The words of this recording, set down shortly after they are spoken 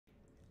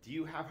Do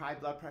you have high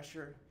blood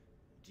pressure?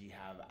 Do you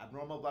have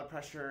abnormal blood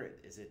pressure?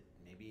 Is it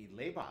maybe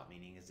labile,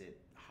 meaning is it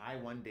high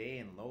one day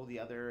and low the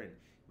other, and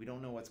we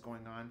don't know what's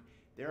going on?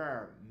 There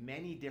are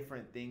many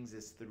different things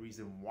as to the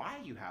reason why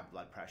you have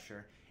blood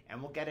pressure,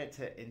 and we'll get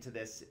into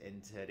this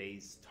in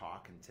today's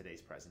talk and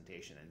today's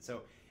presentation. And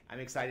so I'm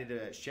excited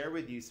to share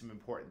with you some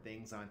important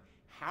things on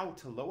how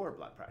to lower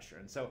blood pressure.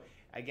 And so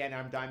again,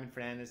 I'm Diamond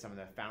Fernandez. I'm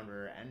the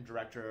founder and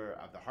director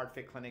of the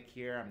HeartFit Clinic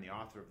here. I'm the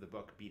author of the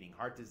book Beating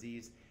Heart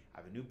Disease. I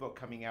have a new book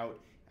coming out,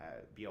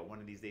 be out one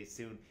of these days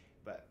soon.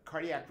 But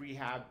cardiac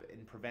rehab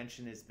and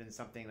prevention has been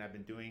something that I've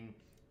been doing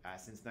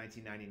since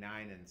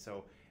 1999, and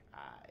so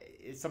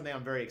it's something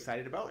I'm very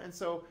excited about. And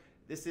so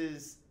this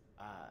is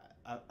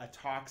a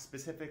talk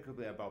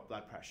specifically about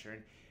blood pressure.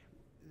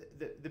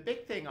 And the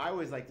big thing I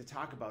always like to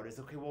talk about is,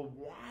 okay, well,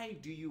 why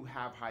do you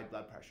have high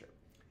blood pressure?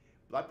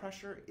 Blood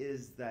pressure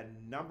is the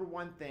number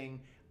one thing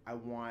I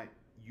want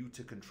you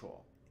to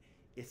control.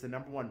 It's the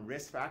number one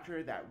risk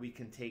factor that we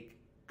can take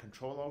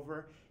control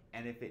over,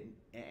 and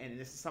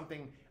this is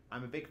something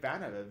I'm a big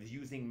fan of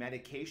using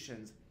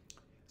medications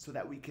so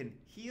that we can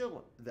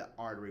heal the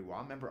artery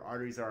wall. Remember,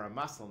 arteries are a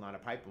muscle, not a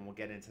pipe, and we'll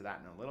get into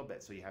that in a little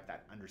bit, so you have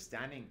that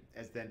understanding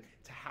as then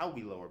to how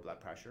we lower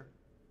blood pressure.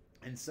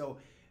 And so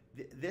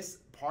this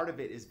part of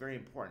it is very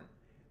important.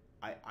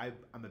 I'm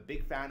a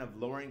big fan of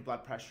lowering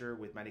blood pressure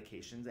with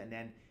medications and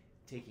then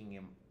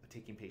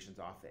taking patients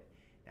off it.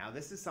 Now,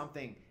 this is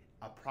something,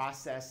 a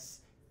process.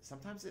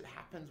 Sometimes it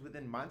happens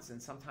within months,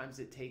 and sometimes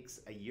it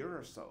takes a year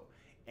or so.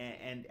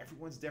 And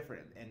everyone's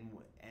different,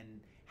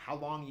 and how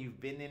long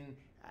you've been in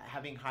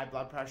having high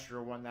blood pressure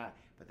or one that.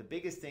 But the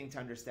biggest thing to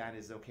understand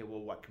is, okay, well,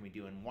 what can we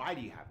do, and why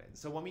do you have it? And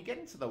so when we get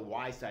into the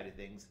why side of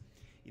things,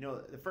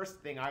 the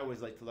first thing I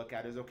always like to look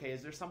at is, okay,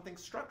 is there something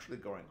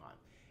structurally going on?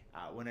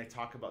 When I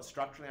talk about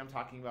structurally, I'm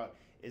talking about,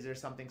 is there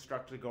something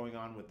structurally going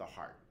on with the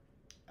heart?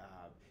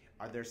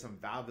 Are there some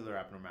valvular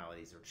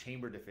abnormalities or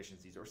chamber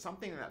deficiencies or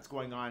something that's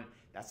going on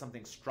that's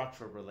something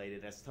structural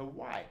related as to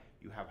why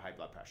you have high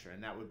blood pressure?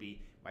 And that would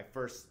be my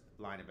first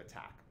line of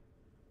attack.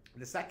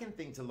 The second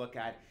thing to look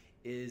at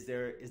is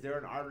there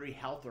an artery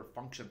health or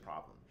function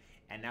problem?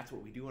 And that's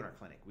what we do in our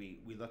clinic. We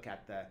look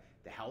at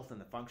the health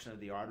and the function of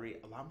the artery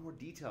a lot more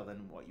detail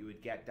than what you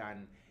would get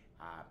done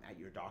at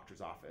your doctor's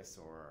office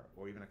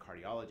or even a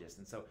cardiologist.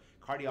 And so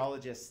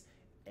cardiologists,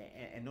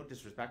 and no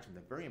disrespect to them,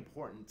 they're very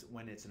important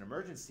when it's an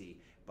emergency,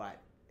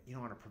 but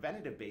on a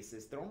preventative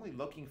basis, they're only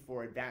looking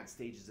for advanced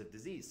stages of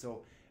disease.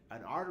 So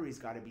an artery's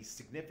got to be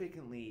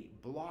significantly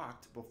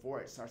blocked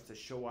before it starts to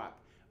show up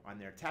on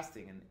their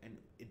testing, and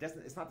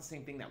it's not the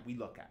same thing that we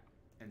look at.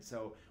 And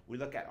so we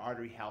look at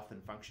artery health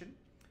and function.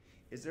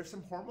 Is there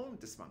some hormone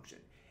dysfunction?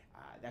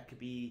 That could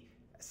be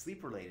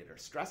sleep related or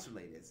stress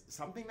related,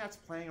 something that's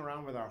playing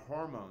around with our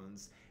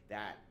hormones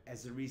that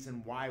as the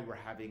reason why we're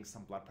having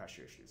some blood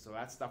pressure issues. So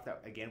that's stuff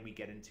that, again, we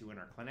get into in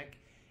our clinic.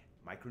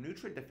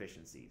 Micronutrient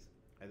deficiencies.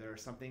 There are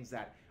some things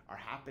that are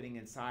happening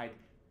inside,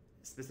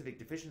 specific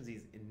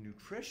deficiencies in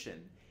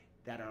nutrition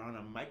that are on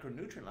a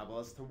micronutrient level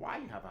as to why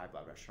you have high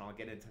blood pressure. And I'll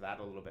get into that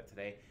a little bit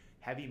today.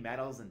 Heavy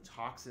metals and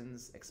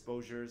toxins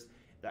exposures,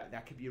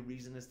 that could be a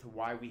reason as to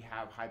why we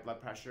have high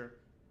blood pressure,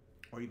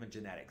 or even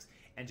genetics.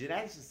 And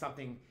genetics is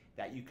something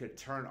that you could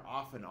turn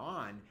off and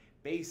on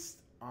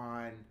based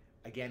on,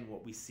 again,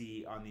 what we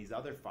see on these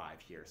other 5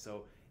 here.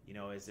 So,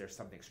 is there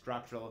something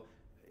structural?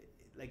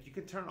 Like, you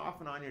can turn off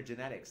and on your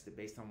genetics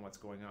based on what's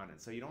going on. And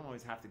so you don't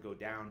always have to go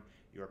down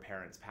your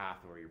parents' path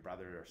or your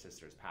brother or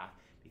sister's path,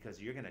 because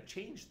you're gonna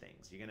change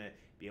things. You're gonna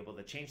be able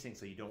to change things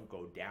so you don't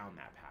go down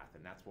that path.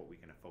 And that's what we're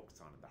gonna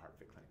focus on at the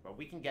HeartFit Clinic. But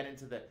we can get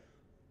into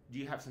do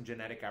you have some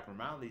genetic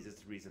abnormalities?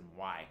 It's the reason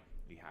why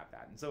we have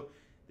that. And so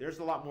there's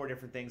a lot more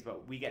different things,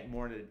 but we get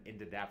more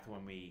into depth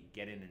when we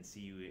get in and see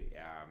you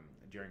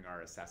during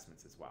our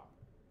assessments as well.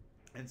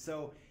 And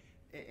so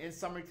in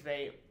summary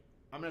today,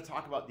 I'm going to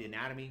talk about the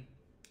anatomy.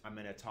 I'm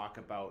going to talk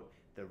about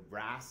the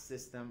RAS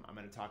system. I'm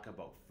going to talk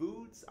about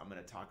foods. I'm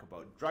going to talk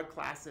about drug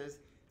classes,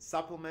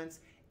 supplements,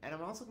 and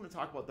I'm also going to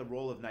talk about the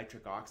role of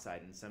nitric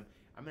oxide, and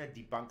I'm going to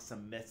debunk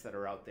some myths that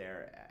are out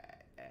there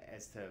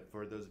as to,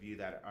 for those of you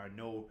that are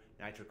no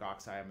nitric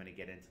oxide, I'm going to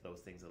get into those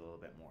things a little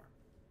bit more.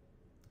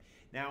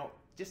 Now,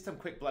 just some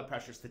quick blood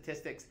pressure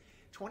statistics.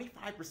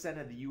 25%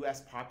 of the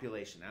U.S.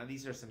 population, now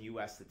these are some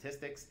U.S.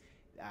 statistics,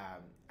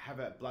 have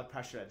a blood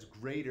pressure that's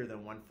greater than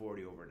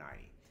 140 over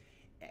 90.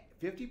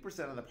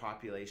 50% of the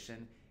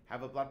population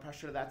have a blood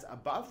pressure that's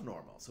above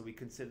normal. So we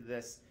consider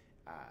this,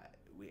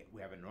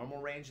 we have a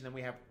normal range, and then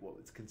we have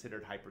what's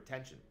considered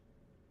hypertension.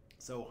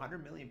 So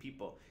 100 million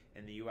people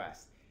in the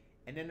U.S.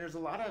 And then there's a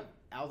lot of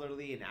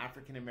elderly and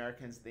African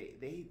Americans,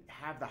 they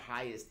have the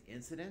highest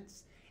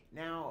incidence.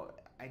 Now,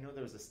 I know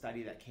there was a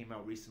study that came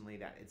out recently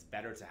that it's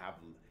better to have,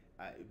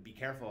 be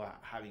careful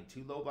having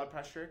too low blood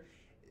pressure.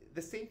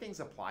 The same things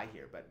apply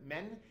here, but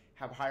men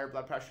have higher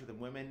blood pressure than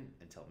women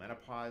until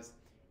menopause,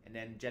 and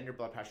then gender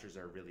blood pressures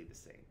are really the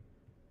same.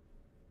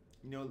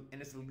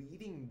 And it's a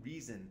leading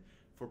reason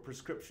for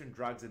prescription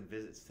drugs and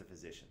visits to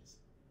physicians.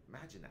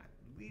 Imagine that,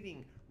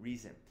 leading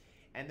reason.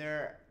 And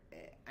their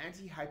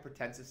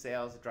antihypertensive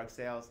sales, drug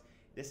sales,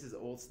 This is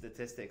old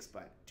statistics,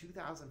 but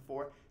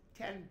 2004,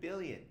 10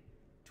 billion.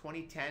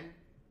 2010,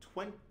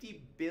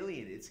 20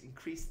 billion. It's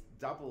increased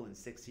double in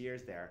 6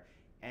 years there.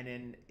 And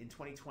in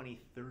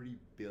 2020, 30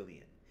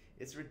 billion.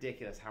 It's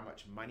ridiculous how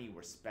much money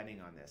we're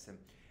spending on this. And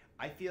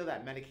I feel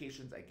that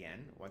medications,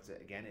 once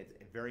again, it's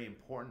very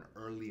important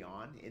early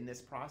on in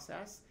this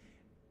process,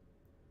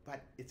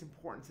 but it's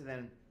important to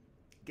then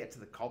get to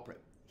the culprit,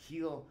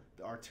 heal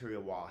the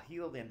arterial wall,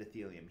 heal the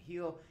endothelium,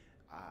 heal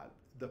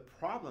the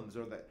problems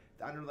or the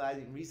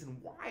underlying reason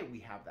why we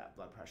have that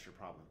blood pressure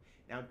problem.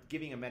 Now,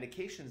 giving a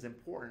medication is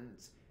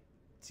important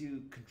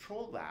to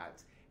control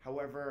that.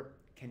 However,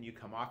 can you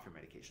come off your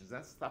medications?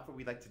 That's stuff that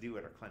we like to do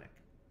at our clinic.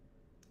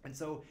 And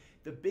so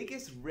the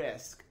biggest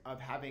risk of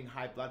having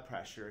high blood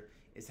pressure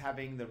is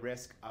having the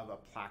risk of a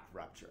plaque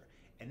rupture.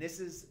 And this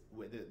is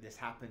whether this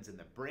happens in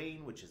the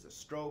brain, which is a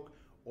stroke,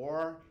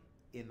 or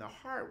in the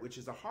heart, which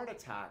is a heart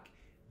attack.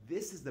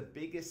 This is the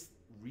biggest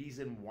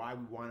reason why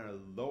we want to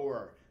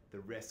lower the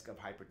risk of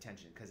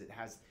hypertension, because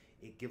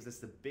it gives us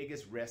the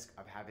biggest risk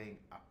of having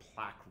a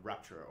plaque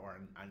rupture or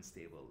an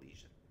unstable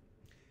lesion.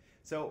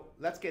 So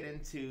let's get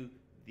into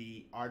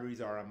the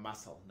arteries are a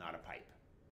muscle, not a pipe.